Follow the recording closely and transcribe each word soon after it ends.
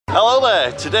Hello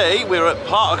there, today we're at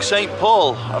Parc Saint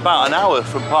Paul, about an hour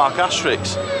from Parc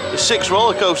Asterix. There's 6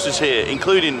 roller coasters here,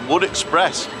 including Wood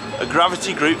Express, a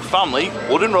Gravity Group family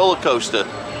wooden roller coaster.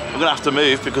 We're going to have to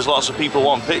move because lots of people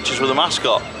want pictures with the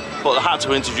mascot, but I had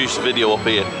to introduce the video up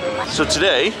here. So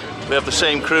today we have the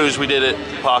same crew as we did at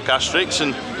Parc Asterix,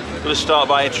 and I'm going to start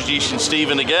by introducing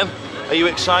Stephen again. Are you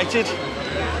excited?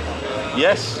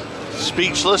 Yes?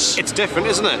 Speechless? It's different,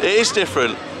 isn't it? It is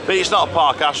different. But it's not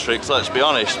Parc Asterix, let's be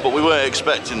honest, but we weren't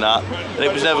expecting that, and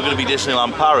it was never going to be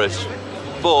Disneyland Paris.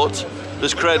 But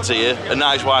there's creds here, and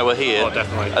that is why we're here. Oh,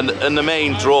 definitely. And the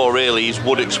main draw really is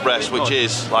Wood Express, which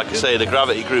is, like I say, the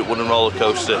Gravity Group wooden roller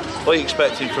coaster. What are you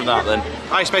expecting from that then?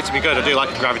 I expect it to be good. I do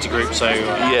like a Gravity Group, so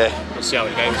yeah, we'll see how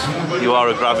it goes. You are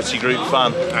a Gravity Group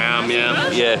fan? I am, yeah.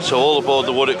 Yeah, so all aboard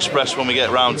the Wood Express when we get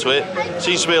round to it.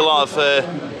 Seems to be a lot of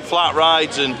flat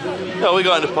rides, and we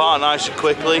got in the park nice and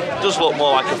quickly. It does look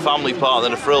more like a family park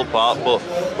than a thrill park, but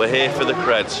we're here for the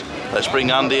creds. Let's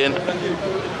bring Andy in.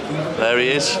 There he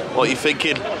is. What are you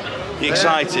thinking? You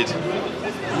excited?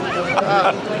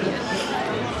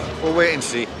 We'll wait and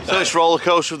see. So this roller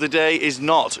coaster of the day is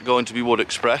not going to be Wood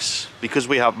Express because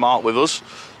we have Mark with us.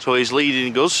 So he's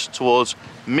leading us towards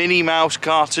Minnie Mouse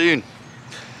cartoon.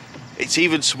 It's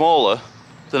even smaller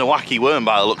than a wacky worm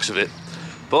by the looks of it,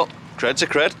 but cred's a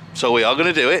cred, so we are going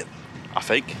to do it, I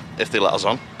think, if they let us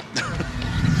on.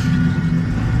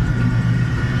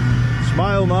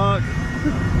 Smile, Mark.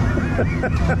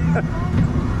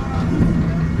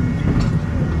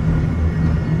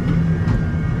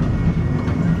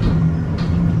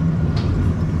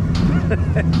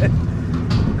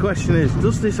 The question is,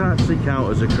 does this actually count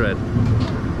as a cred?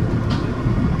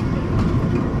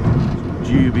 It's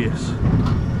dubious.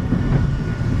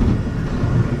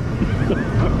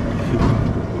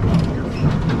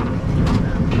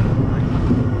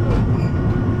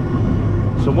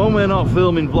 So when we're not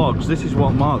filming vlogs, this is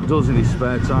what Mark does in his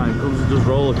spare time. Comes and does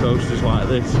roller coasters like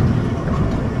this.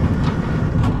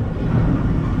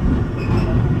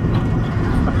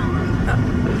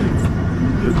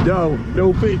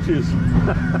 No pictures.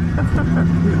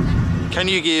 Can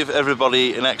you give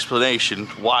everybody an explanation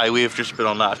why we have just been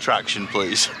on that attraction,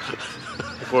 please?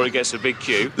 Before it gets a big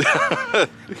queue.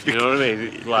 You know what I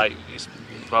mean? Like, it's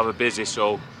rather busy,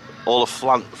 so... All of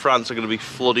France are going to be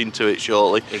flooding to it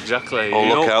shortly. Exactly. Oh,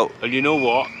 look out. And you know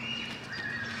what?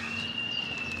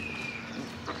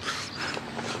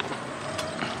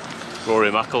 Rory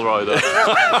McIlroy there.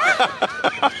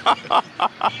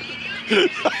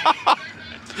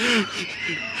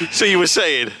 So you were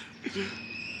saying?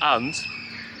 And,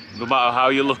 no matter how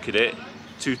you look at it,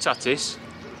 2 tatties,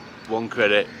 1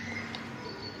 credit.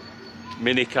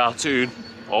 Mini cartoon,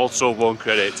 also 1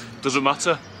 credit. Doesn't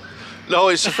matter. No,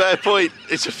 it's a fair point.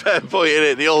 It's a fair point, isn't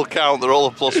it? They all count, they're all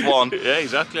a +1. Yeah,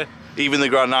 exactly. Even the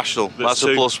Grand National, that's a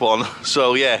 +1.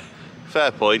 So yeah,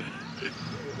 fair point.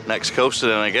 Next coaster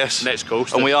then, I guess. Next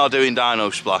coaster. And we are doing Dino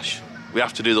Splash. We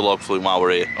have to do the Log Flume while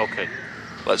we're here. Okay.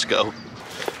 Let's go.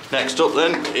 Next up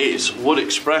then is Wood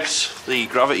Express, the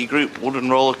Gravity Group wooden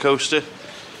roller coaster.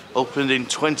 Opened in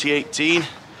 2018.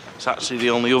 It's actually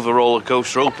the only other roller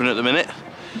coaster open at the minute.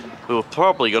 We were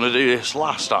probably going to do this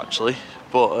last actually,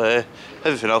 but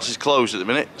everything else is closed at the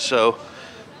minute, so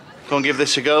go and give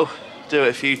this a go. Do it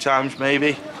a few times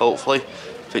maybe, hopefully,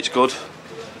 if it's good,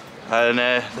 and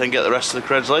then get the rest of the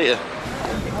creds later.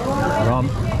 We're on.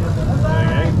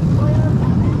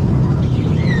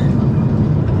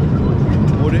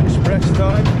 Wood Express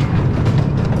time.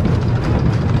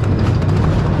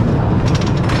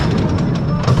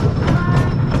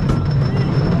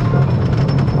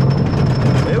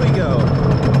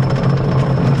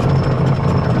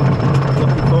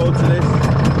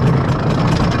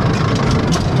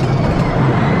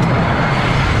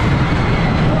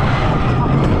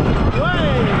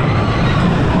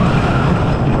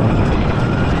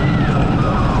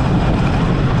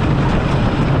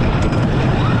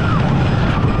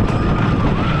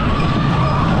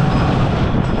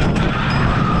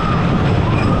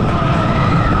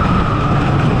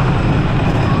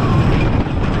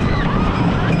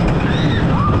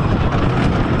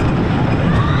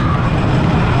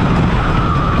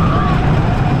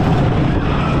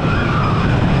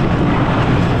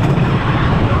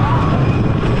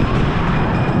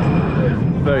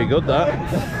 Very good, that.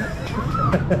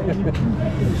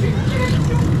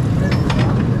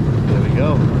 There we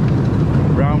go.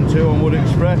 Round 2 on Wood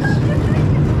Express.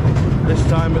 This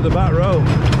time at the back row.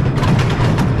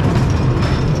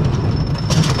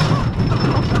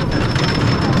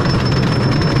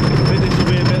 I think this will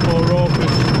be a bit more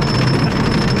raucous.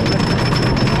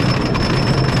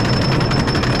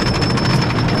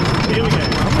 Here we go.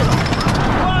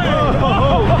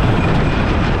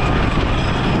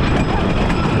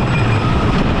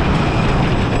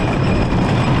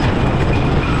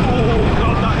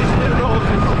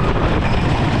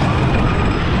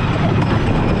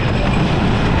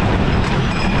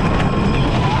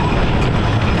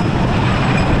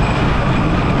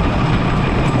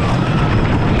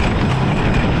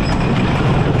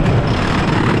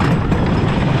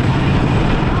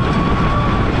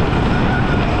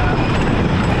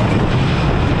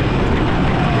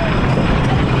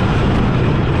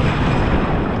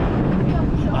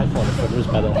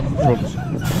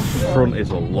 is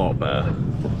a lot better.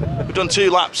 We've done 2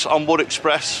 laps on Wood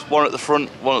Express, one at the front,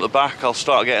 one at the back. I'll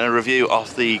start getting a review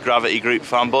off the Gravity Group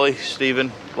fanboy. Stephen,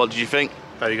 what did you think?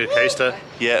 Very good coaster.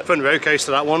 Yeah. Front row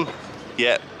coaster, that one.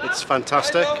 Yeah. It's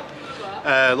fantastic.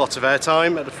 Lots of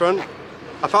airtime at the front.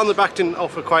 I found the back didn't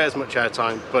offer quite as much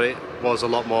airtime, but it was a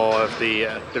lot more of the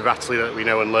rattly that we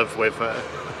know and love with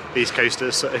these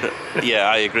coasters. So. Yeah,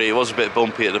 I agree. It was a bit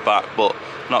bumpy at the back, but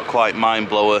not quite mind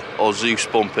blower or Zeus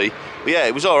bumpy. But yeah,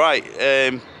 it was all right.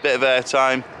 Bit of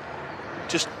airtime.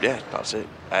 Just, yeah, that's it.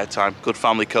 Airtime. Good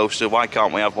family coaster. Why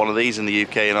can't we have one of these in the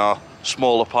UK in our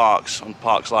smaller parks, and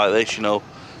parks like this, you know,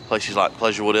 places like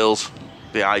Pleasurewood Hills,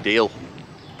 be ideal.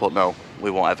 But no,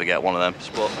 we won't ever get one of them.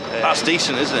 But that's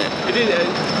decent, isn't it? It is.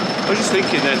 I was just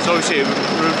thinking that obviously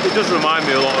it does remind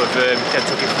me a lot of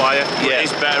Kentucky Flyer. Yeah.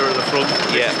 It's better at the front.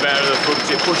 Yeah. It's better at the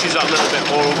front. It pushes that little bit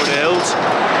more over the hills.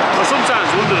 I sometimes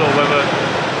wonder though whether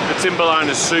the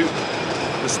Timberliners suit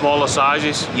the smaller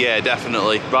sizes. Yeah,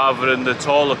 definitely. Rather than the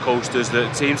taller coasters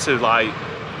that seem to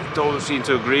don't seem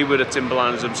to agree with the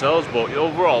Timberliners themselves. But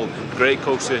overall, great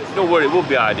coaster. You know where it would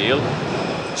be ideal?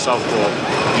 Southport.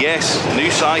 Yes, new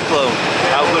Cyclone.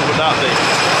 How good would that be?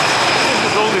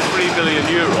 It's only €3 million.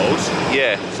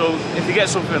 Yeah. So if you get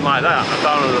something like that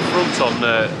down at the front on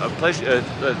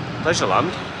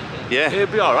Pleasureland, Yeah.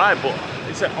 it'd be all right. But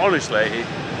it's honestly,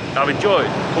 I've enjoyed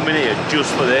coming here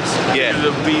just for this. Yeah. This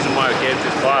is the reason why I came to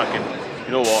this park, and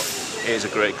you know what? It is a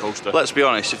great coaster. Let's be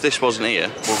honest, if this wasn't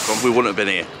here, we wouldn't have been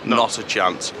here. No. Not a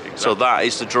chance. Exactly. So that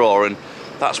is the draw, and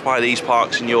that's why these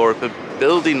parks in Europe are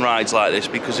building rides like this,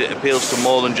 because it appeals to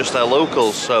more than just their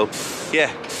locals. So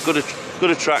yeah, good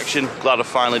attraction. Glad I've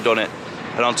finally done it.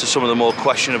 And on to some of the more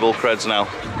questionable creds now.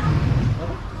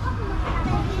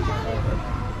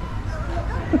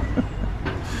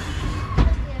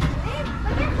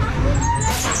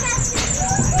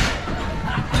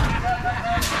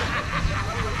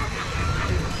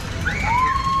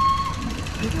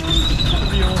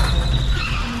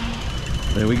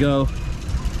 There we go.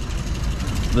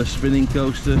 The spinning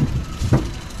coaster.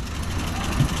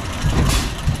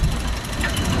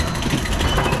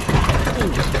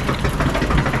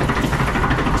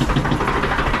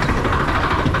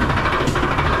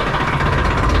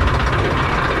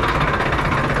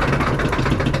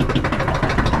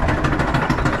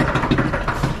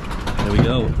 There we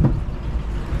go.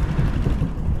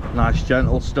 Nice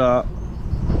gentle start.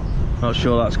 Not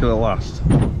sure that's going to last.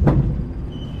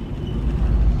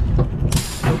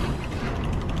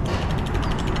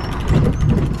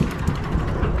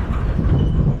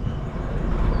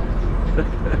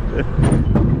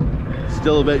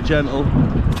 Still a bit gentle.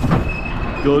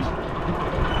 Good.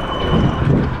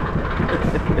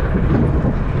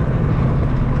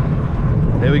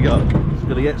 Here we go. It's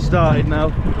gonna get started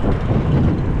now.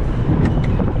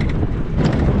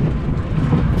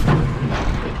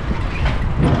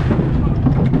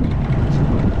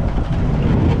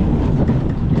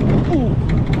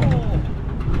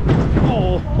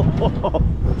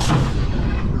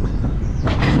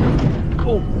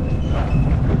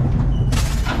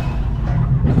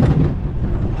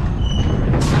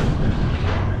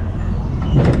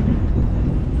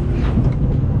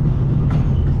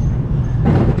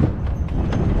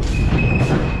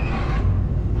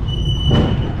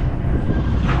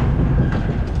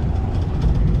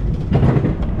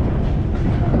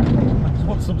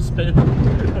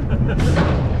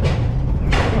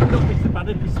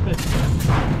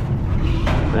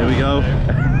 There we go.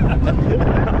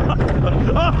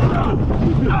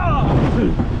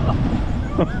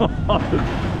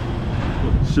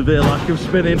 Severe lack of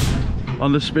spinning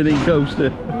on the spinning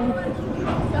coaster.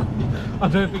 I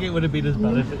don't think it would have been as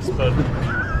bad if it spun.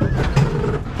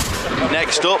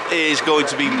 Next up is going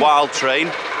to be Wild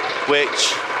Train,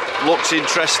 which looks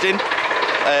interesting.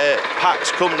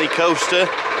 Pax Company coaster.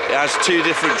 It has 2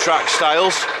 different track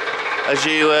styles. As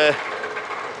you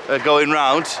are going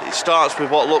round, it starts with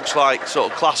what looks like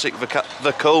sort of classic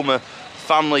Vekoma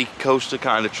family coaster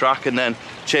kind of track, and then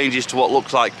changes to what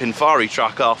looks like Pinfari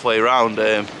track halfway round.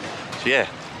 So yeah,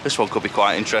 this one could be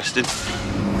quite interesting.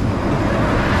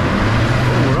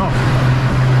 We're off.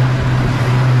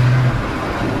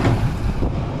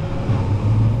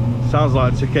 Sounds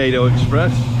like Takeda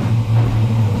Express.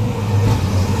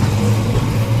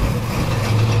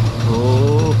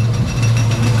 Oh.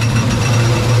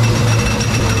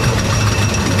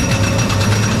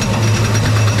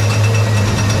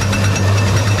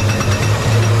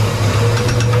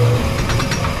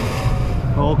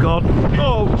 Oh God.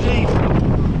 Oh jeez.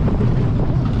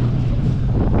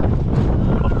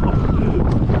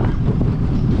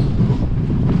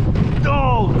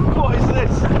 Oh, what is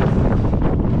this?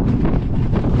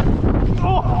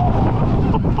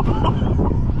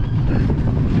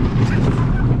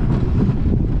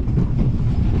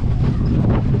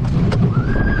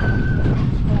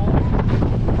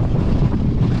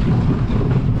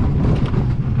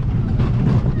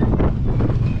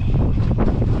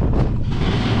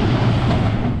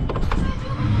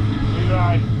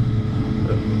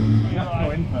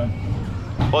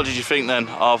 What did you think then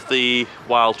of the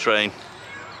wild train?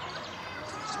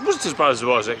 It wasn't as bad as I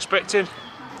was expecting.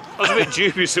 I was a bit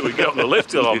dubious that we'd get on the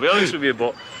lift, I'll be honest with you,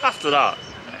 but after that,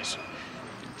 it's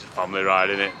a family ride,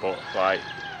 innit? But like,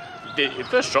 the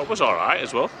first drop was alright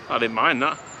as well. I didn't mind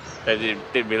that. They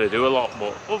didn't really do a lot,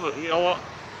 but you know what?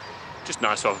 Just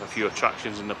nice to have a few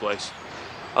attractions in the place.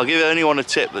 I'll give anyone a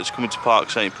tip that's coming to Parc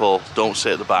Saint Paul: don't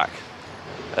sit at the back.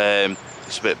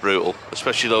 It's a bit brutal,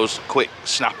 especially those quick,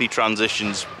 snappy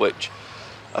transitions, which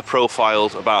are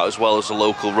profiled about as well as the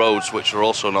local roads, which are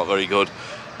also not very good.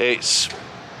 It's,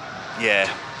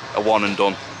 yeah, a one and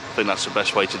done. I think that's the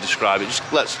best way to describe it.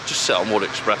 Let's just sit on Wood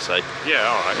Express, eh? Yeah,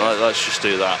 alright. Let's just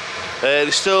do that.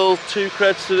 There's still 2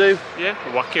 creds to do. Yeah,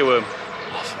 a wacky worm.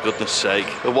 Oh, for goodness sake.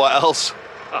 And what else?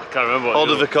 I can't remember what. Oh,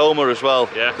 the Vekoma as well.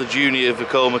 Yeah. The junior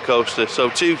Vekoma coaster. So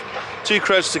two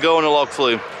creds to go on a Log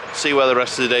Flume. See where the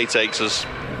rest of the day takes us.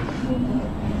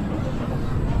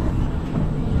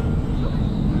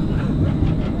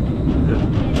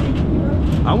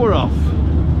 And we're off.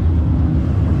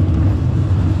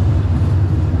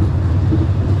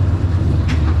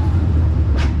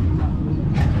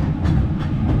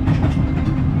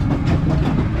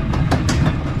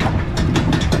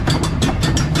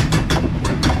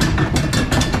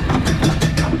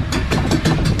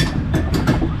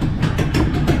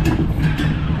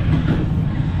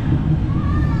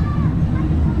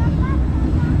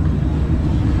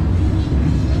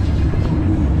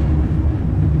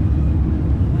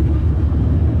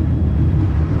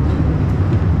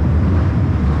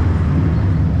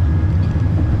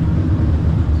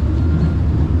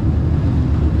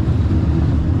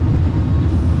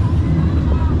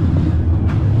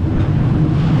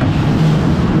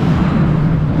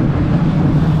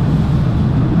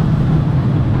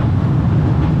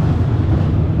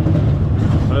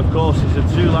 Of course, it's a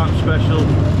 2-lap special.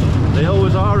 They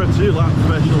always are a 2-lap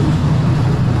special.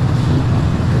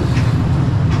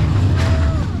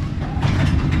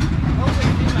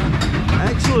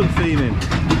 Excellent theming.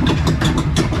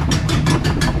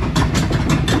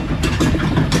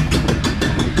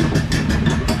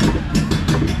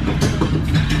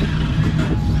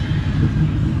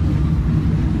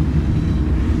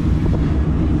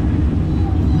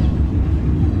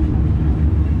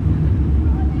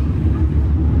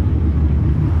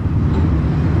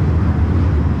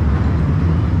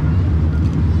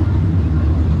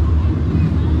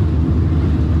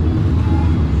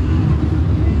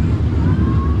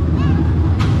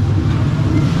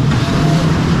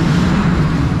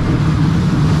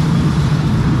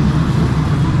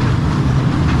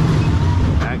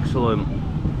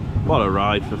 What a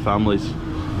ride for families.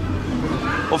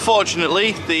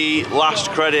 Unfortunately, the last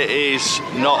credit is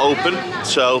not open,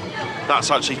 so that's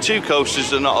actually 2 coasters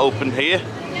that are not open here.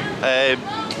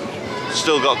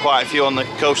 Still got quite a few on the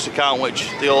coaster count, which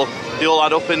they all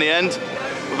add up in the end.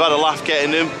 We've had a laugh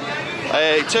getting them.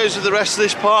 In terms of the rest of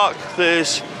this park,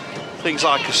 there's things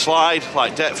like a slide,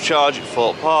 like Depth Charge at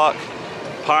Fort Park,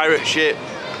 pirate ship,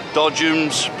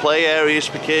 dodgems, play areas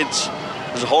for kids.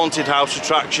 There's a haunted house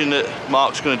attraction that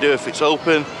Mark's going to do if it's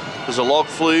open. There's a Log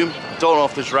Flume. Don't know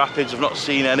if there's rapids, I've not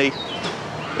seen any.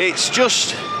 It's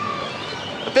just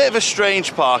a bit of a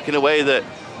strange park in a way that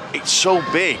it's so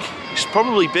big. It's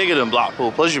probably bigger than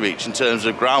Blackpool Pleasure Beach in terms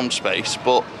of ground space,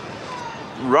 but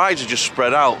rides are just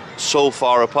spread out so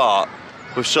far apart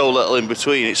with so little in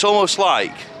between. It's almost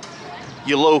like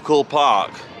your local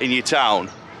park in your town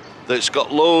that's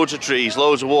got loads of trees,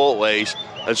 loads of walkways,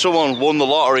 and someone won the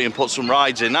lottery and put some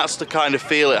rides in. That's the kind of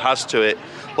feel it has to it.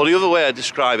 Well, the other way I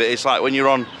describe it is like when you're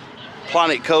on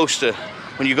Planet Coaster,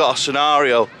 when you've got a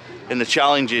scenario in the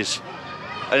challenges,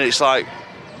 and it's like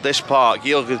this park,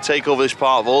 you're going to take over this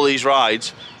park of all these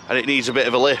rides, and it needs a bit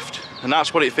of a lift. And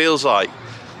that's what it feels like.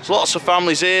 There's lots of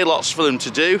families here, lots for them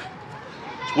to do.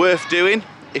 It's worth doing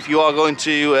if you are going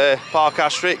to Parc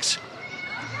Asterix.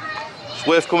 It's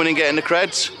worth coming and getting the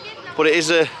creds, but it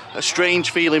is a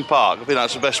strange feeling park. I think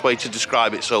that's the best way to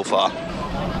describe it so far.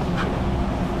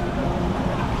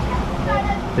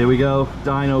 Here we go,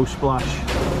 Dino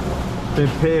Splash. Been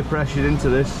peer pressured into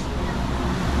this.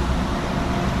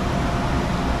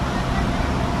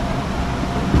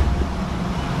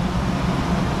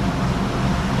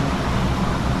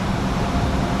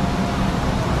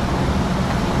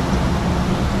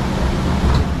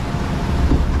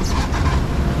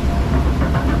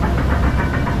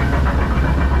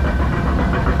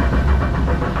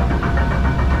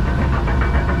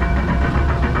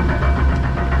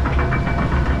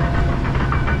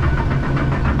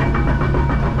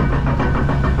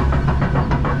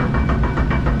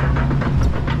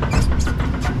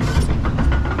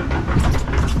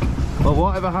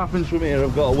 whatever happens from here,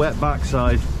 I've got a wet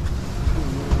backside.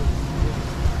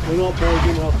 We're not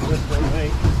boarding off this one,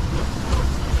 mate.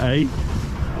 Hey?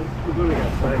 We're going to get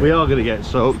soaked. We are going to get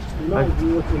soaked. You might be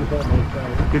looking at me,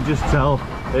 so. Could just tell.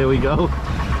 Here we go.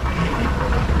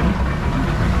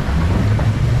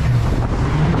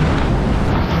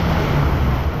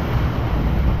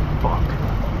 Fuck.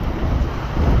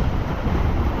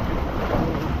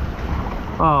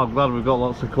 Oh, I'm glad we've got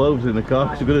lots of clothes in the car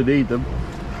because we're going to need them.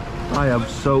 I am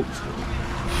soaked.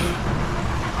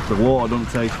 The water doesn't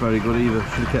taste very good either.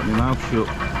 Should have kept my mouth shut.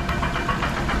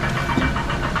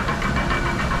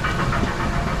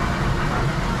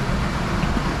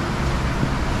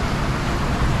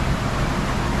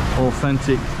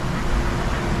 Authentic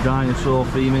dinosaur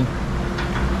theming.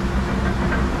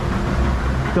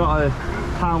 Got a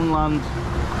Poundland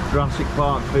Jurassic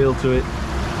Park feel to it.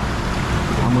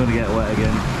 I'm going to get wet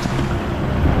again.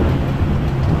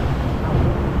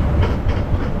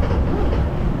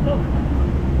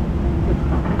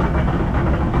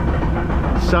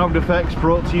 Sound effects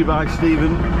brought to you by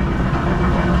Stephen.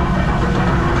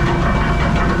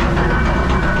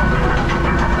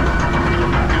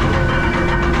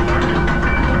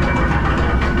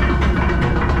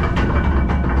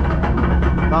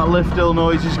 That lift hill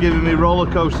noise is giving me roller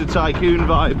coaster tycoon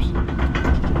vibes.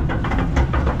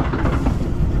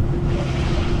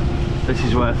 This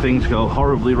is where things go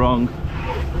horribly wrong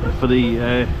for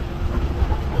the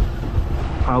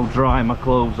how dry my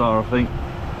clothes are, I think.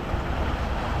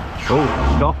 Oh,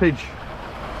 stoppage.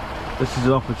 This is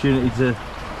an opportunity to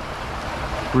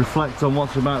reflect on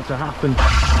what's about to happen.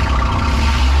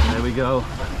 There we go.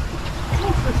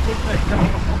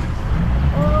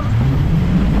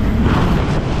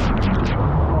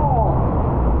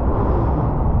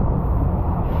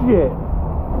 Shit.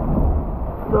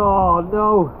 Oh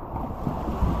no.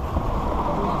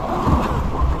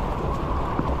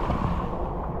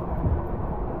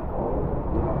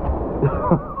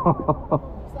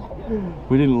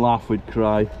 We didn't laugh, we'd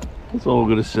cry. That's all I'm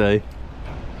gonna say.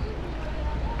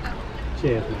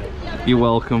 Cheers, mate. You're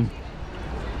welcome.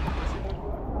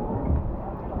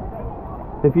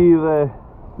 If you've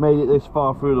made it this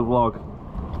far through the vlog,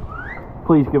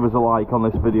 please give us a like on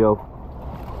this video.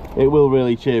 It will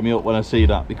really cheer me up when I see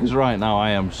that, because right now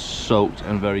I am soaked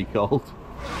and very cold.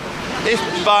 If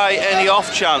by any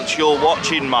off chance you're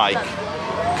watching, Mike,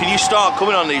 can you start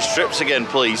coming on these trips again,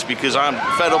 please? Because I'm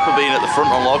fed up of being at the front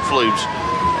on Log Flumes.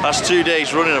 That's 2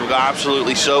 days running, I've got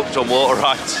absolutely soaked on water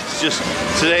rides. It's just,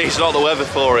 today's not the weather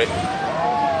for it.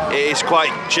 It is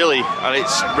quite chilly and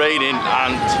it's raining,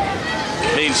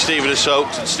 and me and Stephen are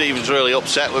soaked, and Stephen's really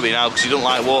upset with me now because he doesn't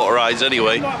like water rides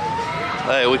anyway.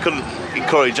 We couldn't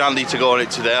encourage Andy to go on it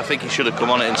today. I think he should have come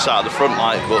on it and sat at the front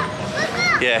like, but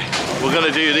yeah, we're going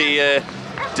to do the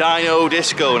Dino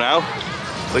Disco now,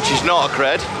 which is not a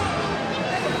cred,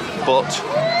 but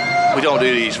we don't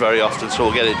do these very often, so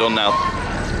we'll get it done now.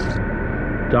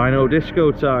 Dino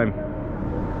Disco time.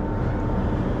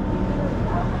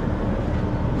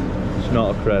 It's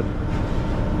not a cred.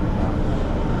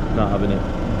 Not having it.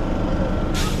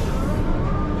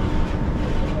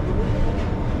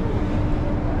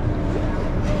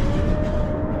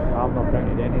 I've not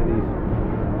rented any of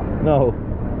these. No.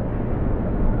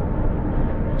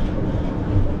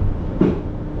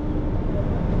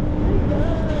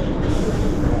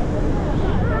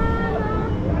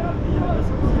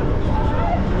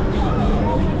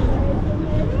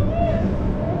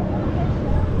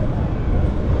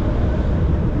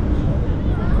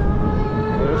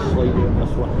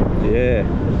 Yeah.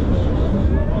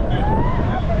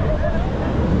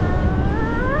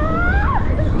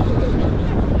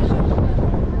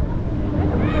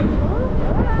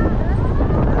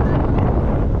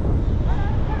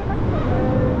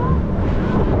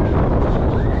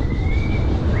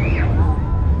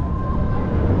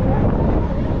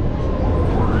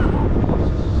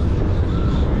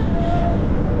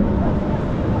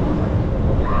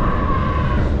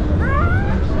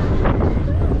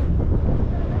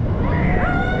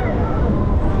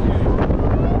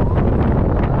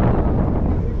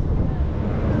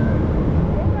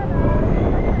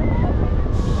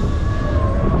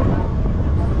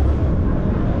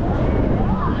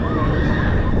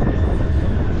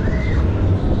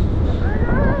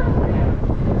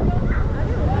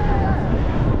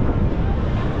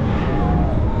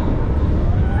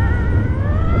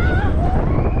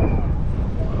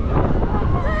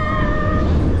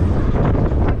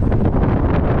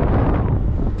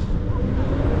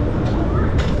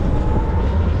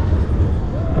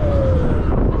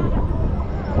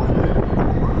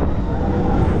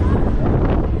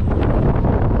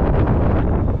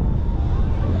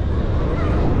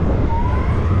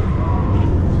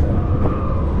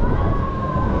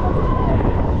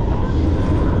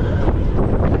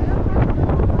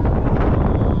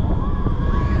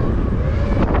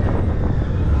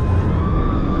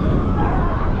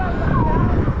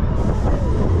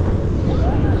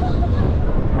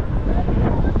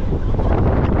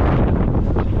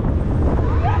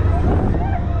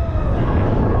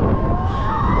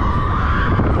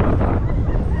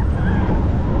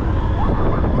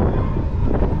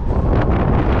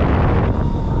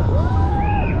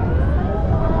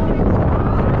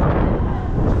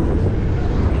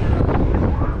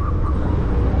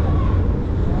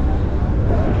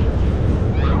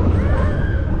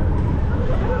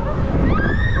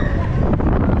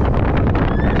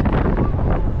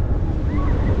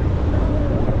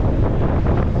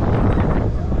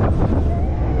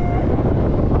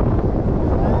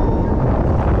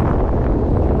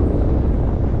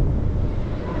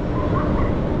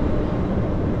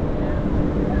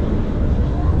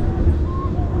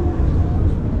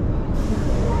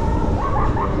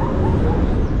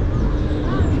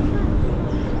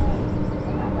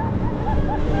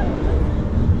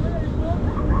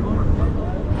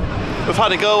 We've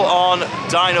had a go on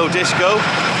Dino Disco.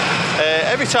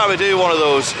 Every time I do one of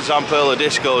those Zamperla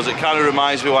discos, it kind of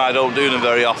reminds me why I don't do them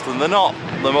very often. They're not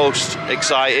the most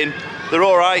exciting. They're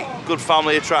alright, good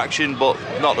family attraction, but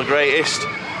not the greatest.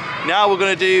 Now we're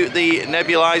going to do the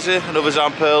Nebulizer, another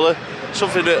Zamperla.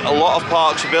 Something that a lot of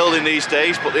parks are building these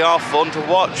days, but they are fun to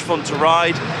watch, fun to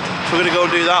ride. So we're going to go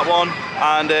and do that one,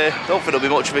 and don't think there'll be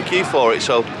much of a queue for it,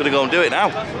 so we're going to go and do it now.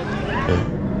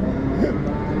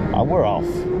 And we're off.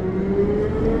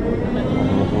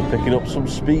 We're picking up some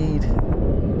speed.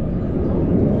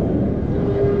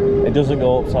 It doesn't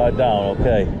go upside down,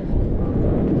 okay.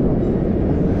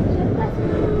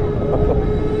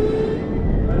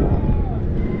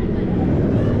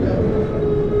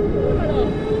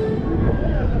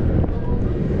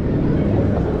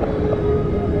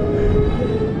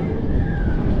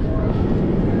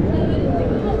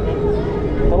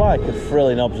 Like a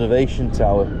thrilling observation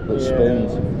tower that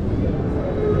spins.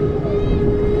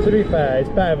 To be fair, it's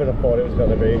better than I thought it was going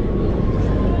to be.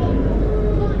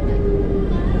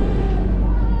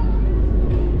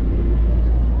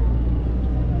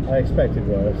 I expected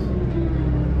worse.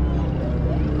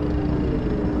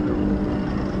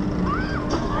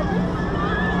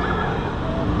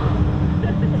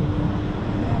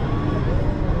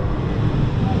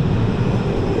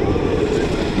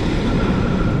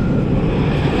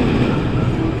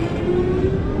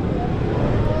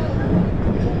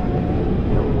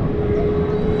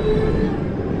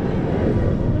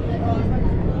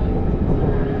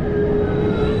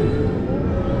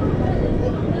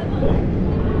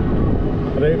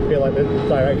 I don't feel like the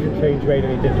direction change made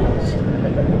any difference.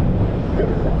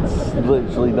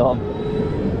 Literally none.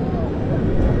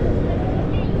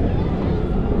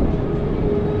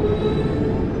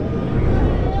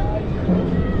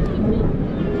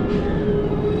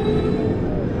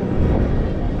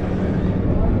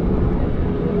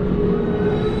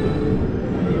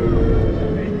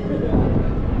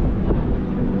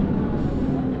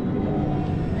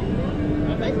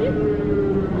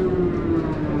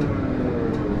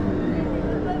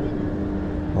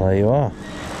 There you are.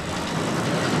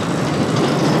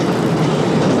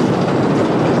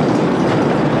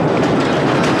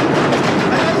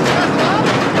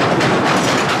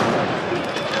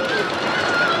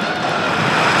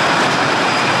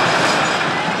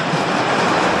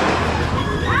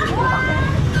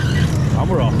 And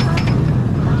we're off.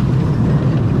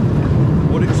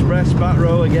 Wood Express back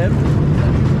row again.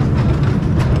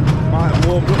 Might have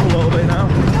warmed up a little bit now.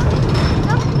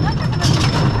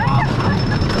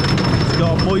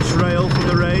 Got a moist rail from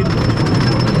the rain.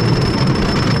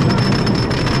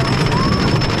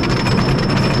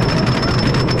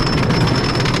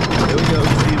 Here we go,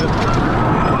 Stephen.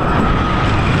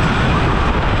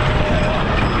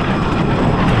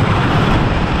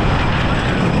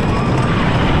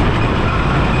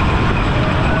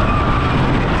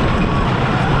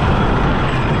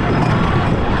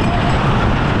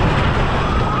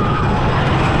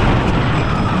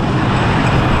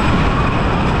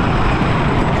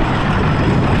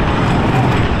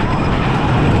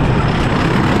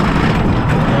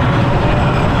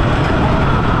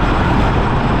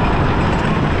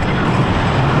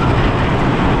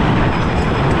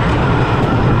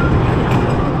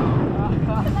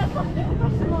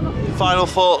 Final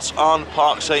thoughts on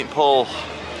Parc Saint Paul?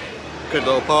 Good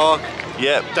little park.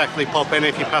 Yep. Definitely pop in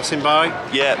if you're passing by.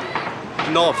 Yep.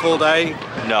 Not a full day.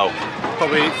 No.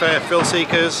 Probably for thrill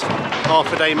seekers,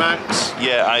 half a day max.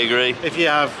 Yeah, I agree. If you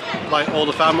have like all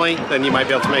the family, then you might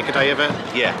be able to make a day of it.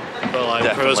 Yeah. But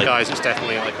like for us guys, it's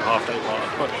definitely like a half day park.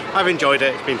 But I've enjoyed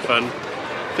it. It's been fun.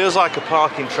 Feels like a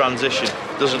park in transition,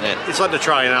 doesn't it? It's like they're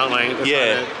trying out, like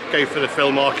yeah. Go for the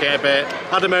film market a bit.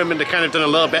 At the moment, they've kind of done a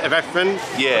little bit of everything.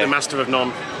 Yeah. But the master of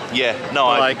none. Yeah. No,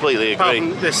 I completely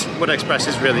agree. This Wood Express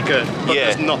is really good, but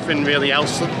yeah. there's nothing really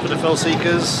else for the thrill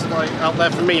seekers like out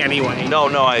there for me anyway. No,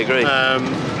 I agree.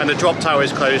 And the drop tower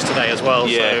is closed today as well,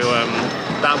 yeah. so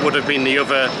that would have been the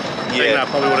other thing that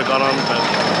I probably would have gone on. But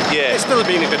yeah, it's still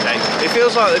been a good day. It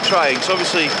feels like they're trying. So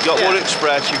obviously you've got Wood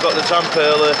Express, you've got the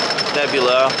Zamperla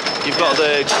Nebula, you've got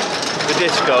the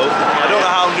disco. I don't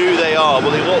know how new they are,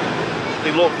 but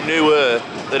they look newer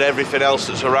than everything else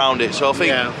that's around it. So I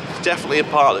think it's definitely a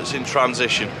part that's in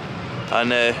transition. And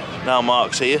now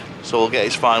Mark's here, so we'll get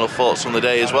his final thoughts on the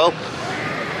day as well.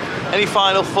 Any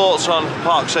final thoughts on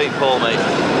Parc Saint Paul, mate?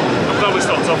 I'm glad we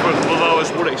stopped off with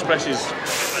those. Wood Express is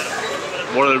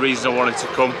one of the reasons I wanted to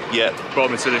come. Yeah.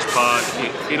 Brought me to this park.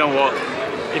 You know what?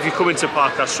 If you come into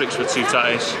Parc Asterix for 2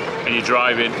 tires and you're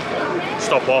driving,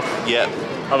 stop off. Yeah.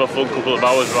 Have a fun couple of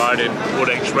hours riding Wood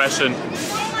Express and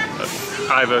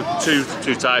either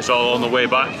two tires all on the way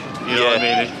back. You know what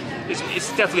I mean? it's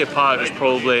definitely a park that's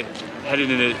probably heading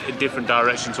in a different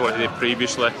direction to what it did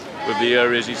previously with the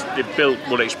areas. They built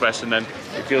Wood Express and then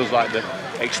it feels like they're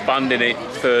expanding it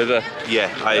further.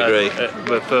 Yeah, I agree.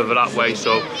 Further that way,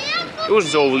 so it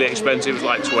wasn't overly expensive. It was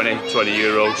like 20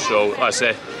 euros. So like I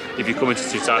say, if you're coming to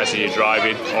Titus and you're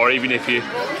driving, or even if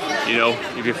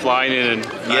if you're flying in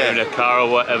and in a car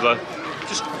or whatever,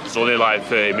 it's only like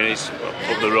 30 minutes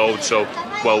up the road, so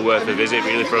well worth a visit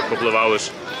really for a couple of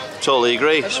hours. Totally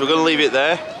agree. So we're going to leave it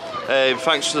there.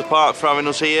 Thanks to the park for having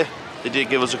us here. They did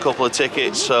give us a couple of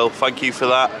tickets, so thank you for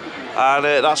that. And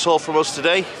that's all from us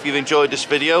today. If you've enjoyed this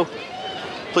video,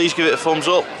 please give it a thumbs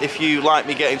up. If you like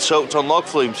me getting soaked on log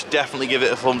flumes, definitely give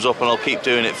it a thumbs up, and I'll keep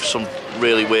doing it for some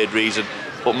really weird reason.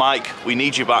 But Mike, we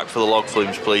need you back for the log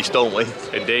flumes, please, don't we?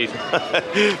 Indeed.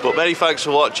 But many thanks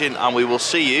for watching, and we will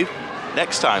see you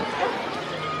next time.